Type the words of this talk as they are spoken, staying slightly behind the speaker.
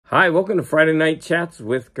Hi, welcome to Friday Night Chats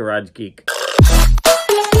with Garage Geek.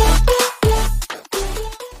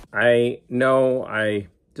 I know I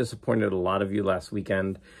disappointed a lot of you last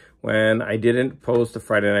weekend when I didn't post the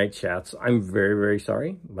Friday Night Chats. I'm very, very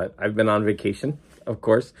sorry, but I've been on vacation, of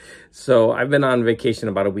course. So I've been on vacation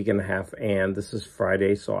about a week and a half, and this is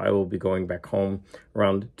Friday, so I will be going back home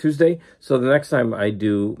around Tuesday. So the next time I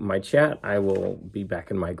do my chat, I will be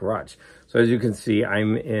back in my garage. So as you can see,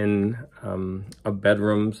 I'm in a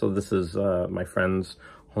bedroom. So this is my friend's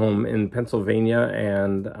home in Pennsylvania,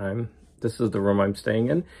 and this is the room I'm staying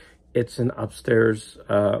in. It's an upstairs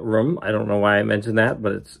room. I don't know why I mentioned that,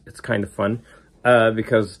 but it's kind of fun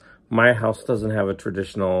because my house doesn't have a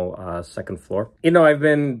traditional second floor. You know, I've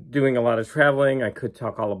been doing a lot of traveling. I could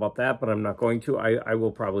talk all about that, but I'm not going to. I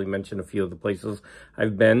will probably mention a few of the places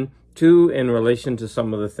I've been to in relation to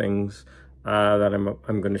some of the things that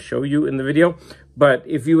I'm going to show you in the video. But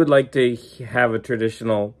if you would like to have a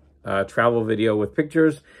traditional travel video with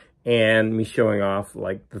pictures and me showing off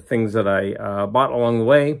like the things that I bought along the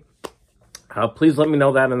way, please let me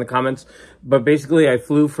know that in the comments. But basically, I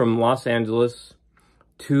flew from Los Angeles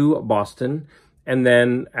to Boston. And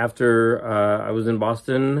then after I was in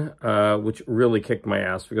Boston, which really kicked my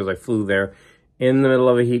ass because I flew there in the middle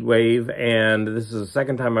of a heat wave. And this is the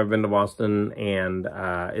second time I've been to Boston, and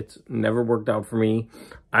it's never worked out for me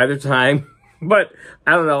either time. But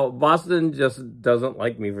I don't know, Boston just doesn't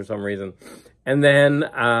like me for some reason. And then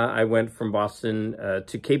I went from Boston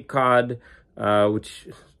to Cape Cod, which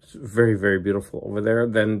is very, very beautiful over there.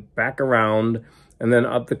 Then back around and then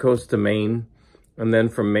up the coast to Maine. And then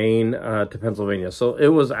from Maine to Pennsylvania. So it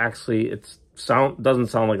was actually, doesn't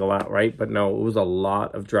sound like a lot, right? But no, it was a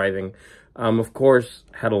lot of driving. Of course,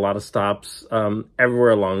 had a lot of stops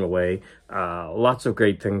everywhere along the way. Lots of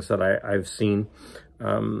great things that I've seen.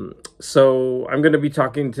 So I'm going to be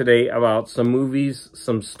talking today about some movies,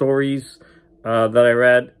 some stories that I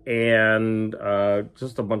read, and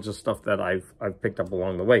just a bunch of stuff that I've picked up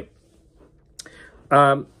along the way.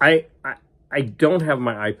 I don't have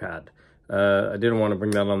my iPad. I didn't want to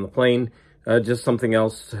bring that on the plane. Just something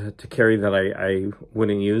else to carry that I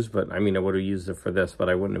wouldn't use. But I mean, I would have used it for this, but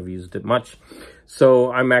I wouldn't have used it much. So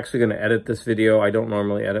I'm actually going to edit this video. I don't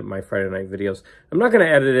normally edit my Friday night videos. I'm not going to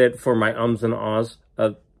edit it for my ums and ahs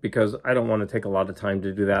because I don't want to take a lot of time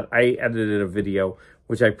to do that. I edited a video,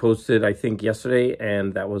 which I posted, I think, yesterday,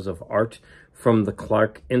 and that was of art from the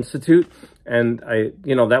Clark Institute. And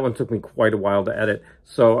that one took me quite a while to edit.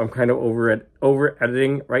 So I'm kind of over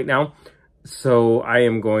editing right now. So I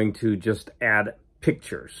am going to just add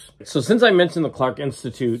pictures. So since I mentioned the Clark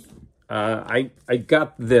Institute, I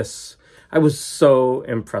got this. I was so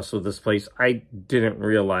impressed with this place. I didn't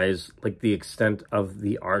realize like the extent of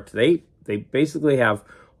the art. They basically have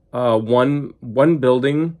one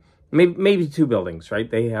building, maybe two buildings, right?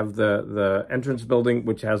 They have the entrance building,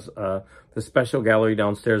 which has the special gallery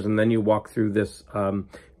downstairs, and then you walk through this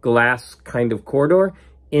glass kind of corridor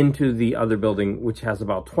into the other building, which has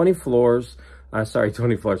about 20 rooms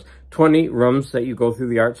that you go through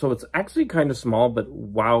the art. So it's actually kind of small, but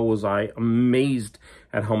wow, was I amazed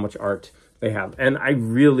at how much art they have. And I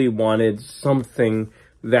really wanted something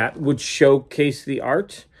that would showcase the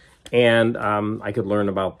art, and I could learn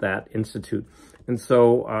about that institute. And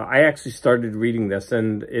so I actually started reading this,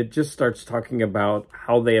 and it just starts talking about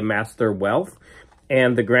how they amassed their wealth.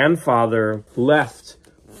 And the grandfather left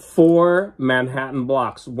 4 Manhattan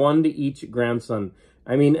blocks, 1 to each grandson.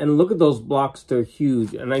 I mean, and look at those blocks, they're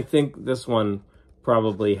huge. And I think this one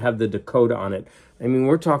probably had the Dakota on it. I mean,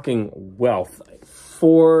 we're talking wealth,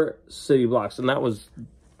 4 city blocks. And that was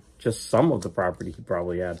just some of the property he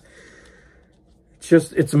probably had.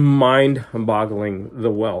 It's mind-boggling,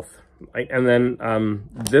 the wealth. And then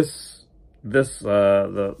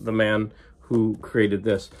the man who created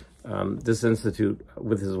this institute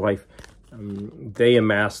with his wife, they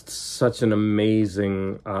amassed such an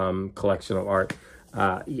amazing collection of art.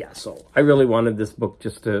 So I really wanted this book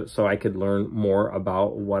just so I could learn more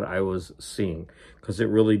about what I was seeing, because it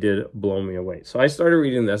really did blow me away. So I started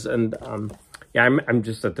reading this, and I'm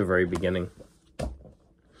just at the very beginning.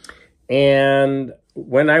 And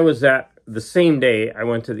when I was the same day, I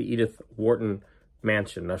went to the Edith Wharton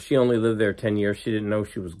mansion. Now, she only lived there 10 years. She didn't know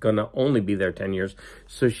she was going to only be there 10 years.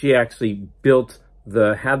 So she actually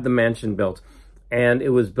had the mansion built, and it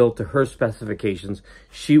was built to her specifications.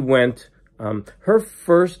 She went, her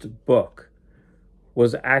first book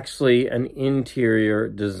was actually an interior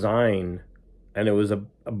design, and it was a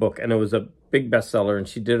book, and it was a big bestseller, and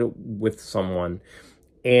she did it with someone.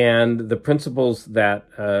 And the principles that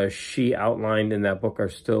she outlined in that book are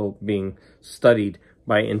still being studied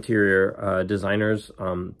by interior designers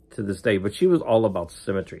to this day, but she was all about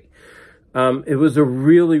symmetry. It was a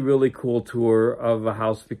really, really cool tour of a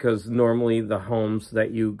house, because normally the homes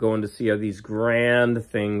that you go in to see are these grand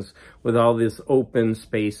things with all this open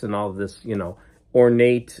space and all this, you know,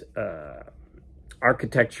 ornate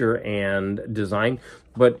architecture and design.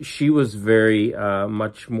 But she was very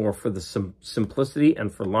much more for the simplicity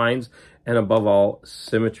and for lines, and above all,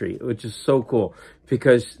 symmetry, which is so cool.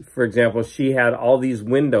 Because, for example, she had all these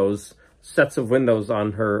windows, sets of windows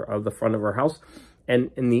on the front of her house.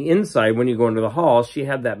 And in the inside, when you go into the hall, she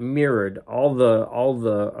had that mirrored, all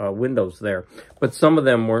the windows there. But some of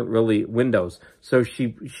them weren't really windows. So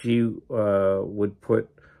she would put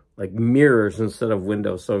like mirrors instead of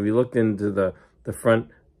windows. So if you looked into the front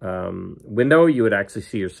window, you would actually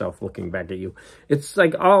see yourself looking back at you. It's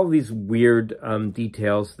like all these weird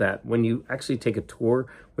details that when you actually take a tour,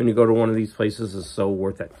 when you go to one of these places, is so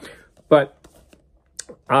worth it. But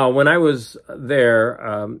when I was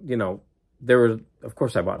there, you know, there were, of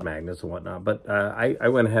course, I bought magnets and whatnot, but I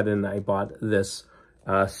went ahead and I bought this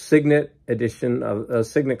Signet edition of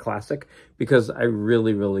Signet Classic, because I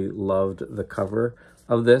really, really loved the cover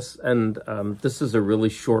of this. And this is a really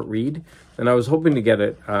short read, and I was hoping to get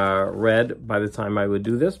it read by the time I would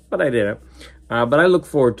do this, but I didn't. But I look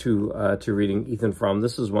forward to reading Ethan Frome.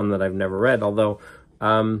 This is one that I've never read, although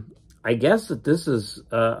I guess that this is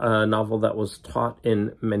a novel that was taught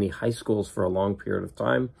in many high schools for a long period of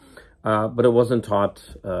time. But it wasn't taught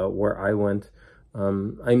where I went.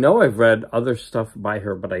 I know I've read other stuff by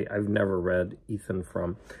her, but I've never read Ethan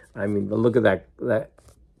Frome. I mean, but look at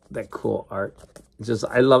that cool art. It's just,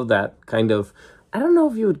 I love that kind of, I don't know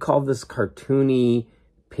if you would call this cartoony,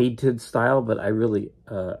 painted style, but I really,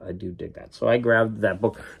 I do dig that. So I grabbed that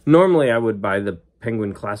book. Normally I would buy the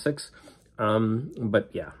Penguin Classics, but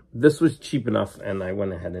yeah, this was cheap enough, and I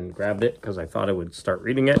went ahead and grabbed it because I thought I would start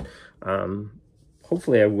reading it.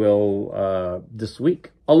 Hopefully I will this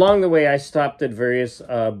week. Along the way, I stopped at various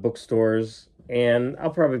bookstores, and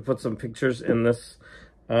I'll probably put some pictures in this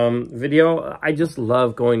video. I just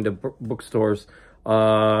love going to bookstores,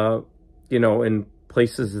 you know, in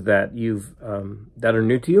places that that are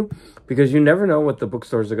new to you, because you never know what the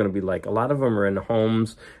bookstores are going to be like. A lot of them are in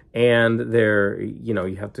homes, and they're, you know,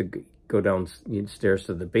 you have to go downstairs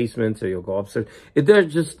to the basement, so you'll go upstairs. They're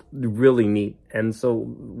just really neat. And so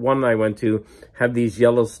one I went to had these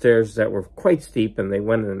yellow stairs that were quite steep, and they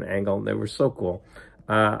went at an angle, and they were so cool.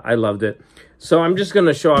 I loved it. So I'm just going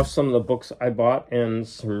to show off some of the books I bought and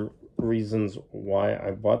some reasons why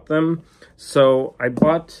I bought them. So I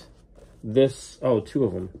bought this, oh, two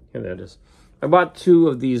of them. Here that is. I bought two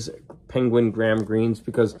of these Penguin Graham Greens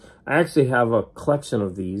because I actually have a collection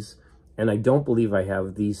of these, and I don't believe I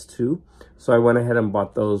have these two. So I went ahead and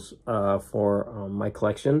bought those for my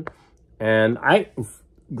collection. And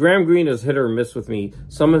Graham Greene is hit or miss with me.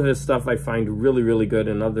 Some of his stuff I find really, really good,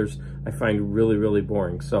 and others I find really, really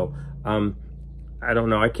boring. So I don't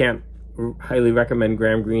know. I can't highly recommend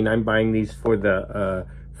Graham Greene. I'm buying these for the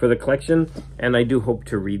collection, and I do hope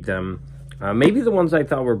to read them. Maybe the ones I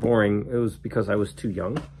thought were boring, it was because I was too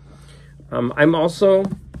young. I'm also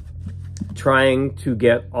trying to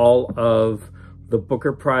get all of the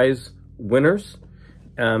Booker Prize winners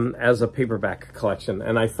as a paperback collection,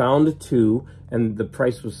 and I found two, and the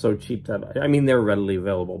price was so cheap that, I mean, they're readily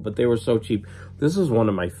available, but they were so cheap. This is one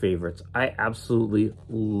of my favorites. I absolutely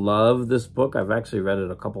love this book. I've actually read it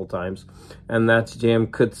a couple times, and that's J.M.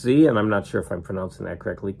 Coetzee, and I'm not sure if I'm pronouncing that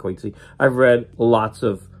correctly, Coetzee. I've read lots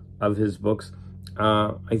of his books.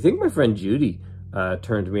 I think my friend Judy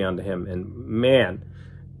turned me on to him, and man,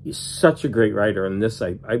 he's such a great writer, and this,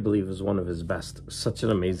 I believe, is one of his best. Such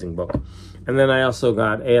an amazing book. And then I also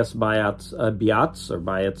got A.S. Byatt's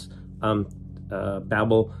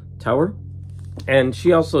Babel Tower. And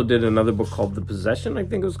she also did another book called The Possession, I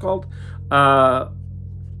think it was called. And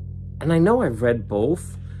I know I've read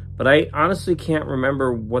both, but I honestly can't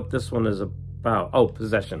remember what this one is about. Oh,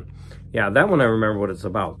 Possession. Yeah, that one I remember what it's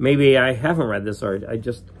about. Maybe I haven't read this, or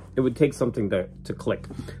it would take something to click.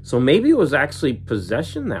 So maybe it was actually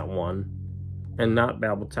Possession, that one, and not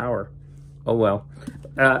Babel Tower. Oh well.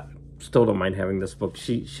 Still don't mind having this book.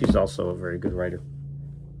 She's also a very good writer.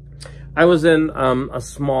 I was in a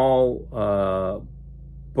small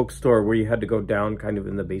bookstore where you had to go down kind of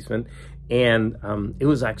in the basement, and it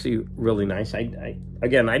was actually really nice.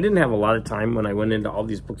 Again, I didn't have a lot of time when I went into all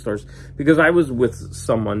these bookstores because I was with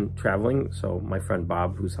someone traveling, so my friend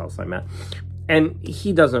Bob, whose house I'm at. And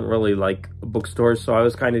he doesn't really like bookstores, so I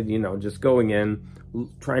was kind of, you know, just going in,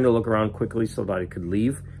 trying to look around quickly so that I could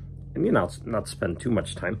leave. and you know, not spend too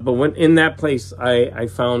much time. But when in that place, I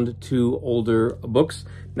found 2 older books.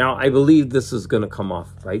 Now, I believe this is going to come off,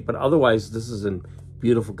 right? But otherwise, this is in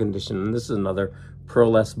beautiful condition. And this is another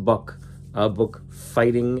Pearl S. Buck book,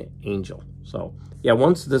 Fighting Angel. So, yeah,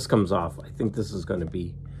 once this comes off, I think this is going to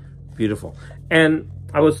be beautiful. And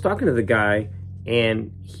I was talking to the guy,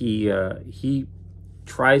 and he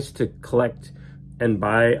tries to collect and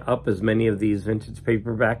buy up as many of these vintage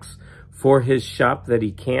paperbacks for his shop that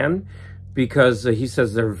he can, because he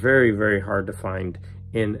says they're very, very hard to find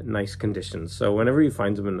in nice condition. So whenever he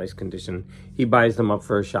finds them in nice condition, he buys them up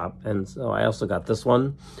for a shop. And so I also got this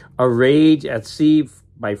one, A Rage at Sea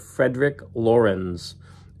by Frederick Lorenz.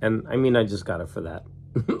 And I mean, I just got it for that.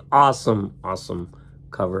 Awesome, awesome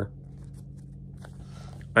cover.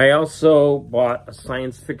 I also bought a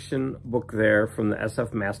science fiction book there from the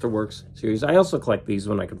SF Masterworks series. I also collect these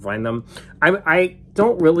when I can find them. I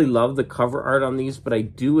don't really love the cover art on these, but I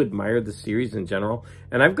do admire the series in general.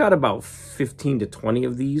 And I've got about 15 to 20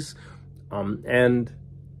 of these. They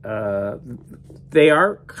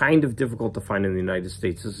are kind of difficult to find in the United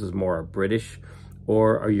States. This is more a British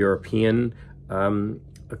or a European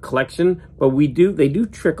a collection, but they do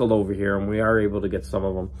trickle over here, and we are able to get some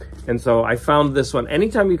of them. And so I found this one.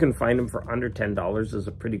 Anytime you can find them for under $10 is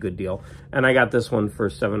a pretty good deal. And I got this one for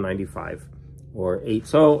 $7.95 or $8.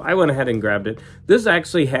 So I went ahead and grabbed it. This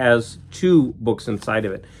actually has 2 books inside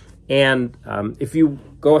of it. And if you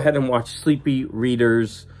go ahead and watch Sleepy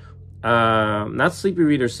Readers, not Sleepy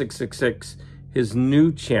Reader 666, his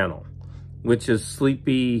new channel, which is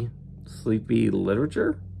Sleepy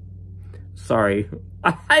Literature. Sorry,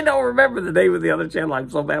 I don't remember the name of the other channel. I'm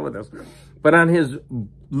so bad with this. But on his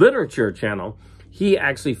literature channel, he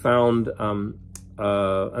actually found an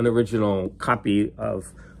original copy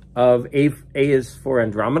of A is for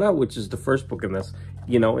Andromeda, which is the first book in this,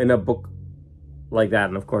 you know, in a book like that.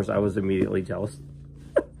 And of course, I was immediately jealous.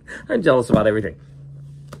 I'm jealous about everything.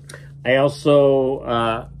 I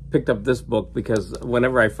also picked up this book because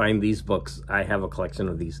whenever I find these books, I have a collection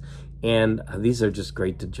of these. And these are just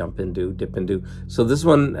great to jump into, dip into. So this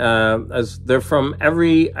one, they're from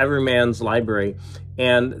Everyman's Library,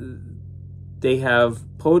 and they have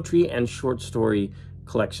poetry and short story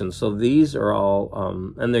collections. So these are all,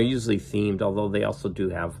 and they're usually themed, although they also do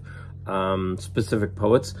have specific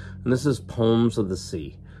poets. And this is Poems of the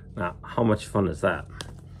Sea. Now, how much fun is that?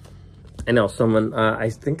 I know someone, I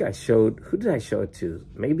think I showed, who did I show it to?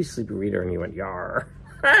 Maybe Sleepy Reader, and he went, "Yar,"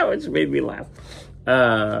 which made me laugh.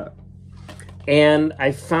 And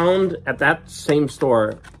I found at that same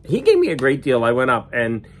store, he gave me a great deal. I went up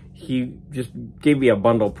and he just gave me a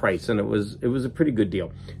bundle price, and it was a pretty good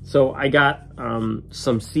deal. So I got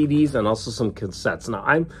some CDs and also some cassettes. Now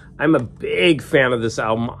I'm a big fan of this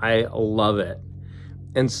album. I love it.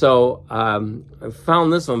 And so I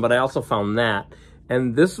found this one, but I also found that.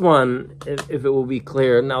 And this one, if it will be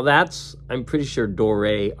clear, now that's, I'm pretty sure,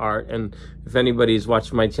 Doré art. And if anybody's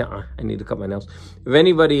watching my channel, I need to cut my nails. If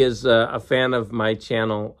anybody is a fan of my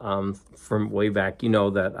channel from way back, you know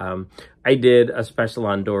that I did a special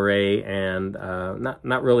on Doré, and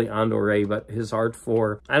not really on Doré, but his art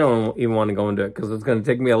for, I don't even want to go into it because it's going to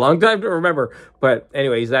take me a long time to remember. But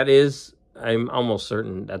anyways, that is, I'm almost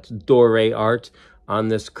certain that's Doré art on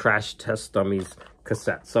this Crash Test Dummies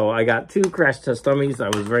cassette. So I got 2 Crash Test Dummies. I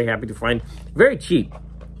was very happy to find, very cheap.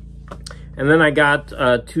 And then I got 2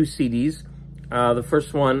 CDs. The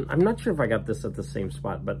first one, I'm not sure if I got this at the same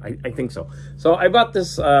spot, but I think so. So I bought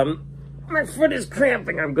this, my foot is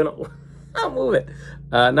cramping. I'll move it.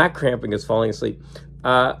 Not cramping, it's falling asleep.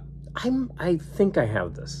 I think I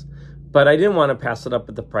have this, but I didn't want to pass it up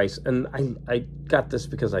at the price. And I got this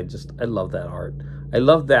because I love that art. I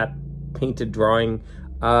love that painted drawing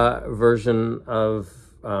version of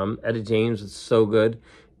Etta James. It's so good,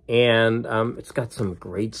 and it's got some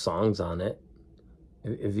great songs on it,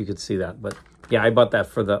 if you could see that. But yeah, I bought that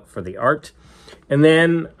for the art. And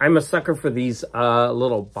then I'm a sucker for these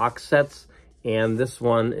little box sets, and this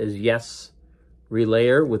one is Yes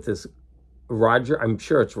Relayer with this I'm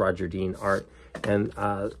sure it's Roger Dean art, and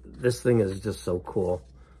this thing is just so cool.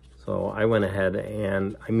 So I went ahead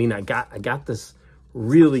and, I mean, I got this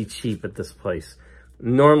really cheap at this place.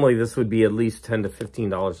 Normally, this would be at least $10 to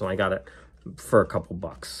 $15, and I got it for a couple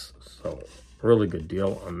bucks. So, really good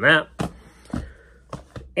deal on that.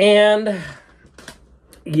 And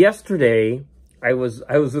yesterday, I was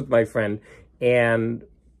with my friend, and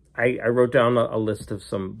I wrote down a list of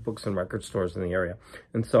some books and record stores in the area.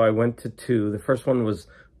 And so I went to 2. The first one was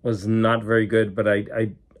not very good, but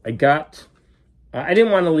I got I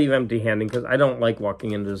didn't want to leave empty-handed because I don't like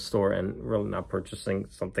walking into the store and really not purchasing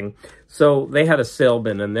something. So they had a sale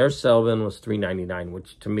bin, and their sale bin was $3.99,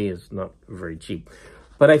 which to me is not very cheap.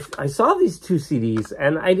 But I saw these two CDs,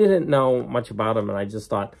 and I didn't know much about them, and I just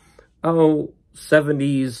thought, oh,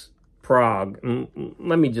 70s prog.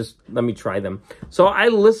 Let me try them. So I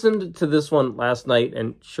listened to this one last night,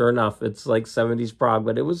 and sure enough, it's like 70s prog,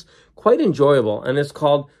 but it was quite enjoyable, and it's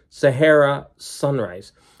called Sahara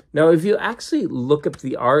Sunrise. Now, if you actually look up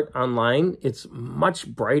the art online, it's much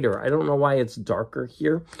brighter. I don't know why it's darker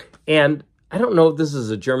here. And I don't know if this is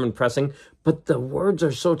a German pressing, but the words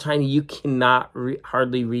are so tiny you cannot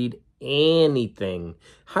hardly read anything.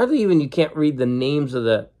 Hardly even you can't read the names of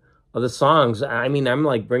the songs. I mean, I'm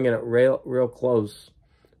like bringing it real close.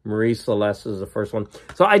 Marie Celeste is the first one.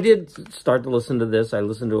 So I did start to listen to this. I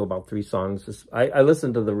listened to about 3 songs. I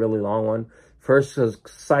listened to the really long one. First, because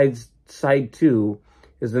side 2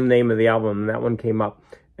 is the name of the album, and that one came up,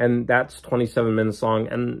 and that's 27 minutes long,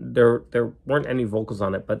 and there weren't any vocals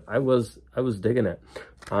on it, but I was digging it.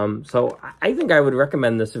 So I think I would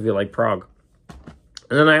recommend this if you like prog.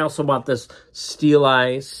 And then I also bought this Steel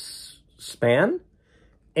Eye Span,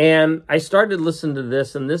 and I started listening to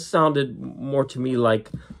this, and this sounded more to me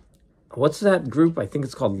like, what's that group? I think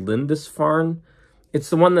it's called Lindisfarne.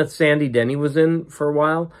 It's the one that Sandy Denny was in for a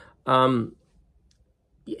while.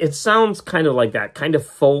 It sounds kind of like that, kind of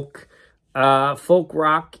folk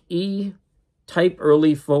rock-y type,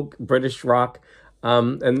 early folk British rock.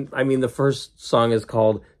 And I mean, the first song is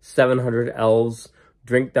called 700 Elves.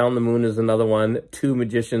 Drink Down the Moon is another one. Two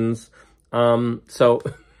Magicians. So,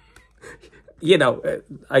 you know,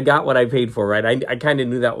 I got what I paid for, right? I kind of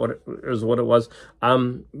knew that what it was.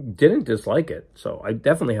 Didn't dislike it. So I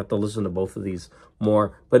definitely have to listen to both of these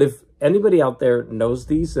more. But if anybody out there knows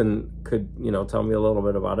these and could, you know, tell me a little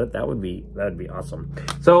bit about it, that'd be awesome.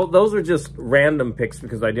 So those are just random picks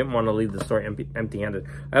because I didn't want to leave the store empty-handed.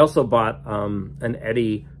 I also bought an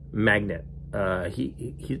Eddie magnet.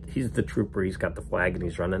 He's the trooper. He's got the flag and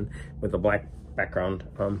he's running with a black background.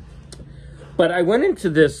 But I went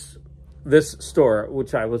into this store,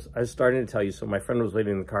 which I was starting to tell you. So my friend was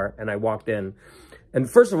waiting in the car, and I walked in, and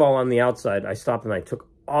first of all, on the outside, I stopped and I took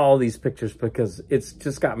all these pictures because it's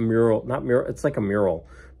just got it's like a mural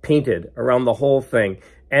painted around the whole thing,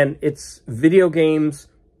 and it's video games,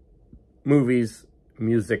 movies,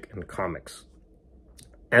 music, and comics,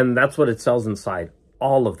 and that's what it sells inside,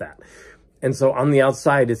 all of that. And so on the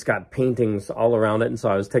outside, it's got paintings all around it, and so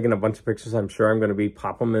I was taking a bunch of pictures. I'm sure I'm going to be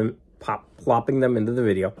plopping them into the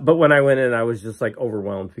video. But when I went in, I was just like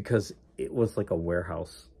overwhelmed because it was like a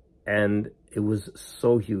warehouse, and it was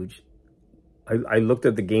so huge. I looked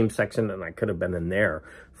at the game section, and I could have been in there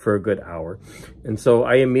for a good hour. And so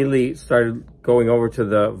I immediately started going over to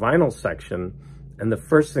the vinyl section, and the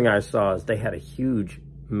first thing I saw is they had a huge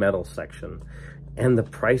metal section, and the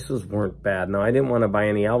prices weren't bad. Now, I didn't want to buy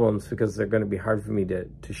any albums because they're going to be hard for me to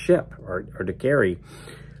ship or to carry.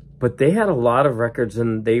 But they had a lot of records,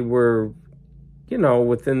 and they were, you know,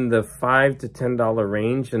 within the $5 to $10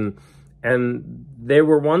 range, and they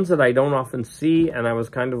were ones that I don't often see, and I was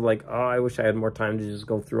kind of like, oh, I wish I had more time to just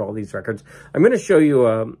go through all these records. I'm going to show you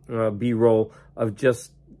a B-roll of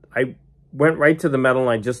just, I went right to the metal,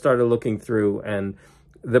 and I just started looking through, and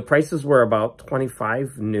the prices were about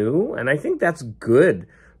 $25 new, and I think that's good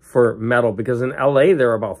for metal, because in LA,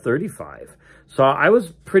 they're about $35. So I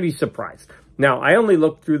was pretty surprised. Now, I only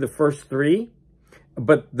looked through the first 3,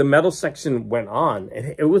 but the metal section went on,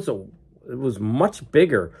 and it was much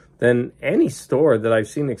bigger than any store that I've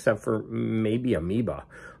seen except for maybe Amoeba.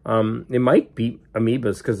 It might be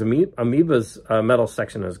Amoeba's, because Amoeba's metal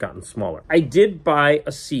section has gotten smaller. I did buy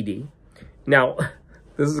a CD. Now,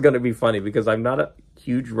 this is going to be funny because I'm not a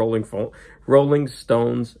huge Rolling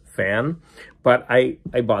Stones fan, but I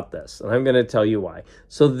bought this, and I'm going to tell you why.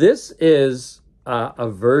 So this is a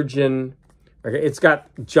Virgin. Okay, it's got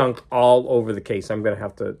junk all over the case. I'm going to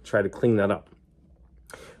have to try to clean that up.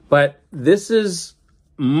 But this is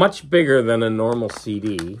much bigger than a normal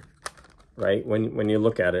CD, right? When you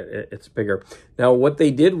look at it, it's bigger. Now, what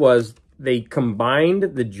they did was they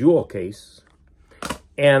combined the jewel case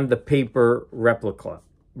and the paper replica.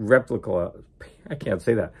 I can't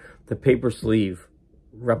say that. The paper sleeve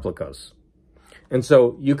replicas. And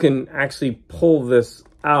so you can actually pull this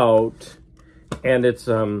out, and it's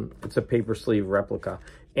a paper sleeve replica.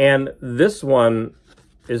 And this one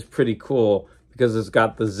is pretty cool because it's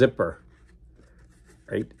got the zipper,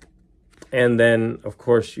 right? And then, of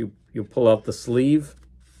course, you pull out the sleeve,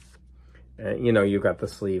 you know, you've got the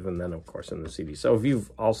sleeve and then, of course, in the CD. So if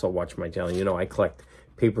you've also watched my channel, you know I collect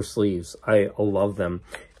paper sleeves. I love them.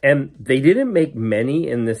 And they didn't make many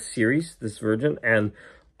in this series, this version. And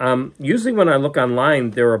usually when I look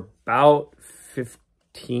online, they're about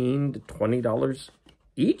 $15 to $20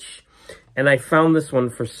 each. And I found this one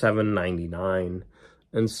for $7.99.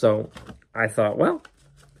 And so I thought, well,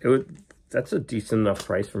 that's a decent enough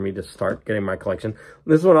price for me to start getting my collection.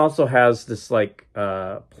 This one also has this like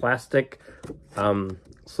plastic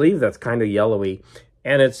sleeve that's kind of yellowy.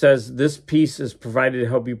 And it says, this piece is provided to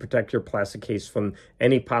help you protect your plastic case from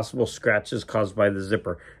any possible scratches caused by the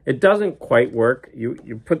zipper. It doesn't quite work.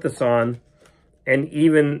 You put this on, and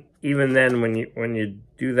even then when you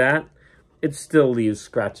do that, it still leaves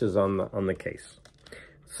scratches on the case.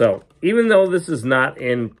 So even though this is not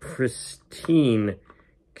in pristine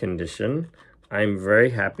condition, I'm very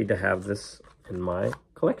happy to have this in my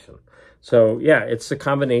collection. So yeah, it's a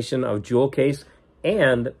combination of jewel case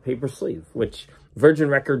and paper sleeve, which Virgin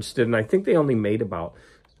Records did, and I think they only made about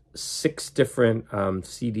 6 different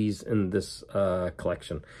CDs in this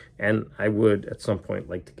collection. And I would, at some point,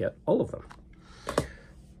 like to get all of them.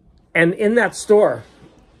 And in that store,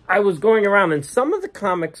 I was going around, and some of the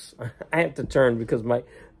comics, I have to turn because my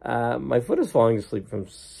foot is falling asleep from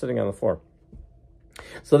sitting on the floor.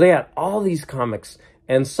 So they had all these comics,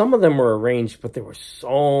 and some of them were arranged, but there were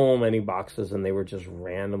so many boxes, and they were just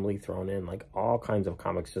randomly thrown in, like all kinds of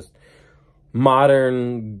comics, just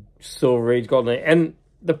modern, Silver Age, Golden Age. And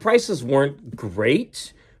the prices weren't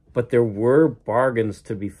great, but there were bargains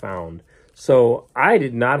to be found. So I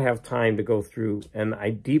did not have time to go through, and I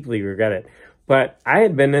deeply regret it. But I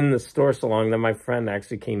had been in the store so long that my friend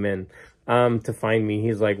actually came in to find me.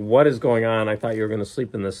 He's like, what is going on? I thought you were going to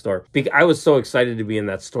sleep in this store. I was so excited to be in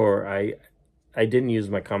that store. I didn't use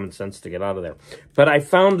my common sense to get out of there. But I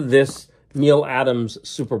found this Neal Adams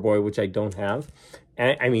Superboy, which I don't have.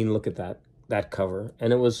 I mean, look at that cover.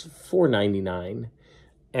 And it was $4.99.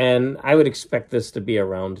 And I would expect this to be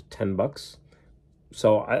around 10 bucks.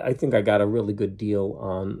 So I think I got a really good deal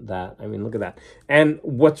on that. I mean, look at that. And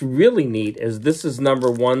what's really neat is this is number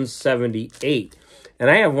 178. And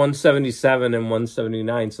I have 177 and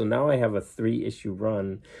 179. So now I have a 3-issue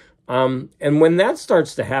run. And when that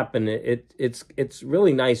starts to happen, it's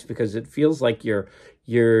really nice because it feels like you're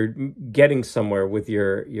getting somewhere with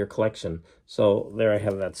your collection. So there I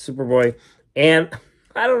have that Superboy. And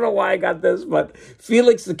I don't know why I got this, but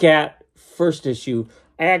Felix the Cat, first issue.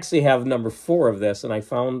 I actually have number 4 of this, and I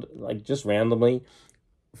found, like, just randomly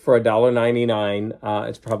for $1.99.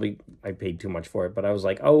 It's probably, I paid too much for it, but I was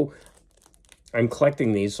like, oh, I'm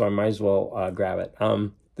collecting these, so I might as well grab it.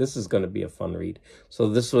 This is going to be a fun read. So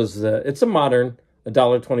this was, it's a modern,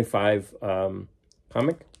 $1.25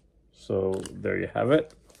 comic. So there you have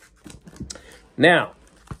it. Now,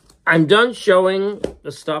 I'm done showing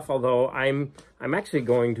the stuff, although I'm actually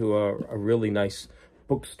going to a really nice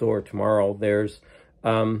bookstore tomorrow. There's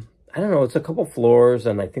I don't know, it's a couple floors,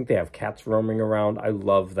 and I think they have cats roaming around. I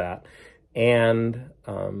love that. And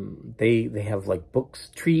they have like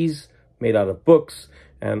trees made out of books,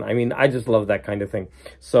 and I mean, I just love that kind of thing.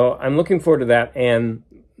 So I'm looking forward to that, and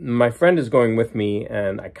my friend is going with me,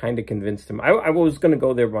 and I kind of convinced him. I was going to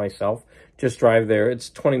go there myself, just drive there. It's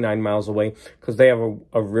 29 miles away because they have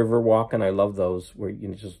a river walk, and I love those where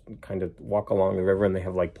you just kind of walk along the river, and they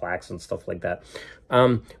have like plaques and stuff like that.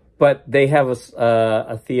 But they have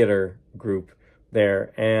a theater group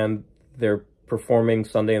there, and they're performing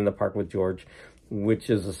Sunday in the Park with George,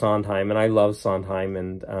 which is a Sondheim, and I love Sondheim,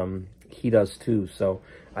 and he does too. So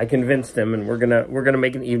I convinced him, and we're gonna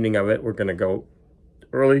make an evening of it. We're gonna go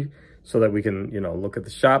early so that we can, you know, look at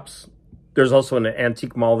the shops. There's also an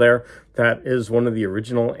antique mall there that is one of the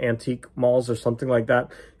original antique malls or something like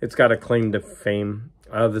that. It's got a claim to fame.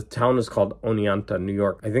 The town is called Oneonta, New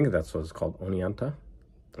York. I think that's what it's called, Oneonta.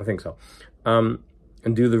 I think so. And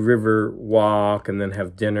do the river walk, and then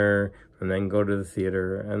have dinner, and then go to the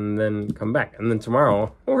theater, and then come back. And then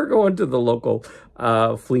tomorrow, we're going to the local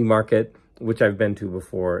flea market, which I've been to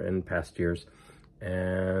before in past years.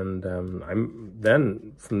 And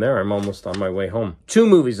from there, I'm almost on my way home. 2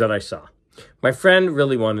 movies that I saw. My friend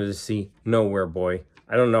really wanted to see Nowhere Boy.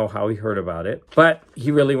 I don't know how he heard about it, but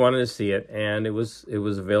he really wanted to see it, and it was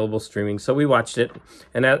available streaming, so we watched it.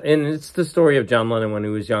 And it's the story of John Lennon when he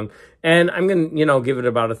was young. And I'm gonna, you know, give it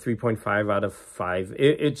about a 3.5 out of 5.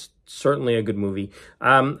 It's certainly a good movie.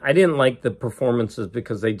 I didn't like the performances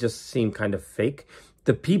because they just seemed kind of fake.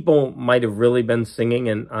 The people might have really been singing,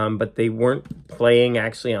 and but they weren't playing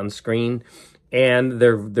actually on screen, and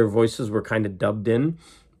their voices were kind of dubbed in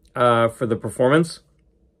for the performance.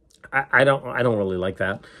 I don't really like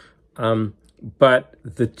that. but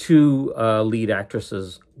the two lead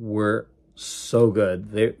actresses were so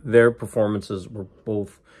good. Their performances were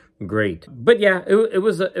both great. But yeah, it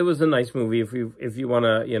was a nice movie. If you want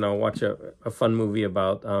to, you know, watch a fun movie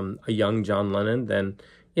about a young John Lennon, then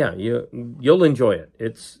yeah, you'll enjoy it.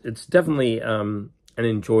 It's definitely an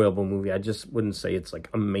enjoyable movie. I just wouldn't say it's like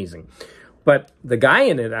amazing. But the guy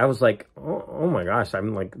in it, I was like, oh my gosh,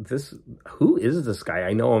 I'm like, who is this guy?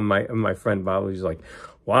 I know my friend Bob was like,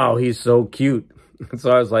 wow, he's so cute.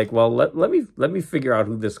 So I was like, well, let me figure out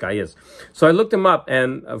who this guy is. So I looked him up,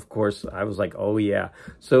 and of course I was like, oh yeah.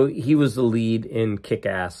 So he was the lead in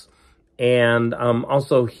Kick-Ass, and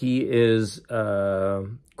also he is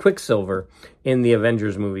Quicksilver in the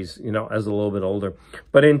Avengers movies, you know, as a little bit older.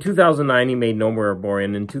 But in 2009 he made No More Boy,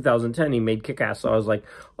 and in 2010 he made Kick-Ass. So I was like,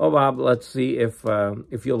 oh Bob, let's see if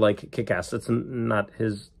you'll like Kick-Ass. It's not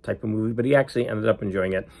his type of movie, but he actually ended up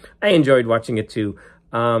enjoying it. I enjoyed watching it too.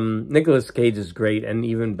 Nicolas Cage is great, and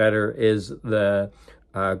even better is the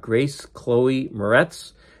Grace Chloe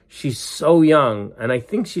Moretz. She's so young, and I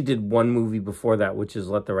think she did one movie before that, which is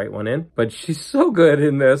Let the Right One In. But she's so good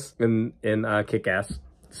in this, in Kick-Ass.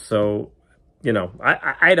 So, you know,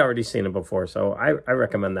 I'd already seen it before, so I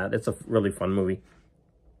recommend that. It's a really fun movie.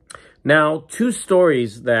 Now, two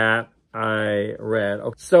stories that I read.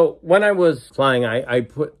 So when I was flying, I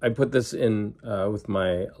put this in with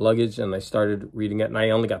my luggage, and I started reading it, and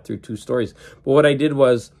I only got through two stories. But what I did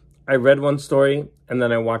was I read one story, and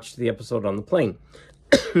then I watched the episode on the plane.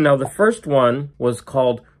 Now, the first one was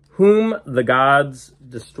called Whom the Gods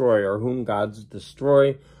Destroy, or Whom Gods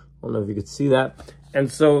Destroy. I don't know if you could see that. And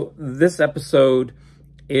so this episode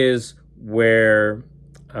is where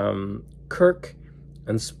Kirk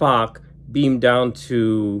and Spock beam down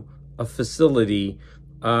to a facility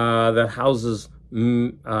that houses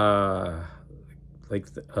the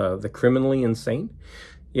criminally insane.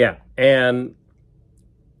 Yeah, and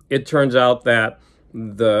it turns out that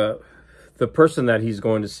the person that he's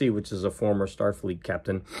going to see, which is a former Starfleet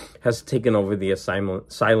captain, has taken over the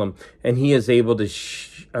asylum, and he is able to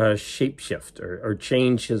shapeshift or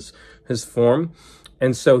change his form,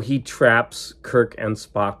 and so he traps Kirk and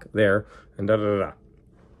Spock there, and there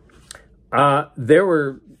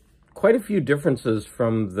were quite a few differences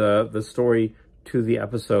from the story to the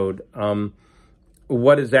episode.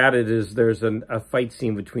 What is added is there's a fight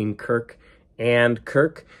scene between Kirk and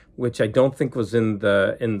Kirk, which I don't think was in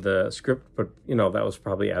the script, but you know, that was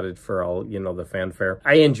probably added for all, you know, the fanfare.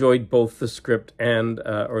 I enjoyed both the script and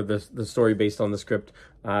or the story based on the script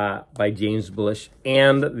by James Blish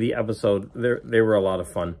and the episode. They were a lot of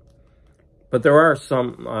fun, but there are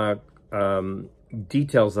some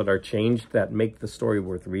details that are changed that make the story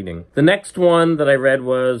worth reading. The next one that I read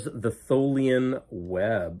was The Tholian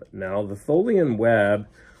Web. Now, The Tholian Web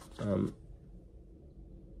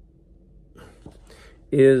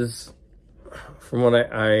is, from what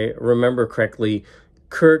I remember correctly,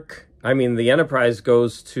 the Enterprise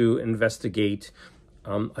goes to investigate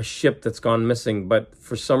a ship that's gone missing, but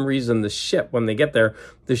for some reason the ship, when they get there,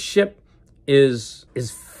 the ship is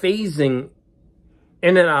phasing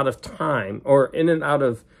in and out of time, or in and out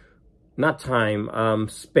of, not time,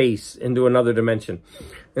 space, into another dimension.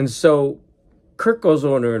 And so Kirk goes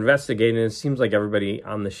over to investigate, and it seems like everybody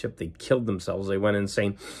on the ship, they killed themselves. They went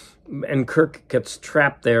insane. And Kirk gets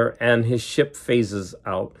trapped there, and his ship phases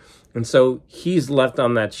out. And so he's left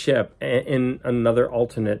on that ship in another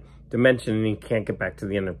alternate dimension, and he can't get back to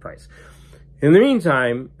the Enterprise. In the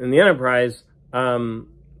meantime, in the Enterprise,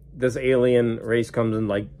 this alien race comes in,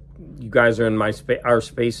 like, you guys are in our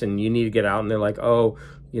space, and you need to get out. And they're like, oh,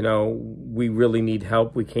 you know, we really need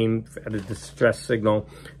help. We came at a distress signal.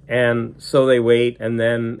 And so they wait, and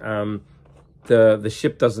then the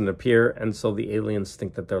ship doesn't appear, and so the aliens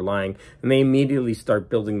think that they're lying, and they immediately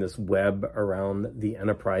start building this web around the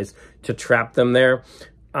Enterprise to trap them there.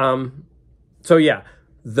 So yeah,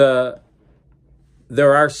 there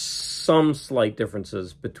are some slight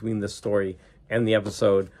differences between the story and the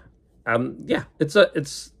episode. Yeah,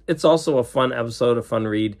 it's also a fun episode, a fun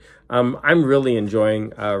read. I'm really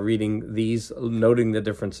enjoying reading these, noting the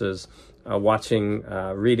differences,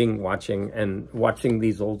 reading, watching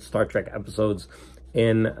these old Star Trek episodes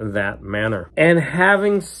in that manner. And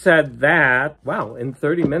having said that, wow, in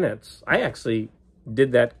 30 minutes, I actually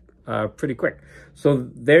did that pretty quick. So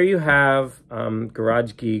there you have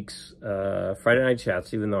Garage Geeks Friday Night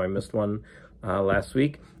Chats, even though I missed one last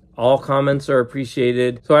week. All comments are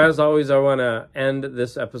appreciated. So as always, I want to end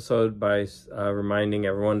this episode by reminding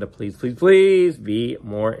everyone to please, please, please be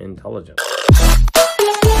more intelligent.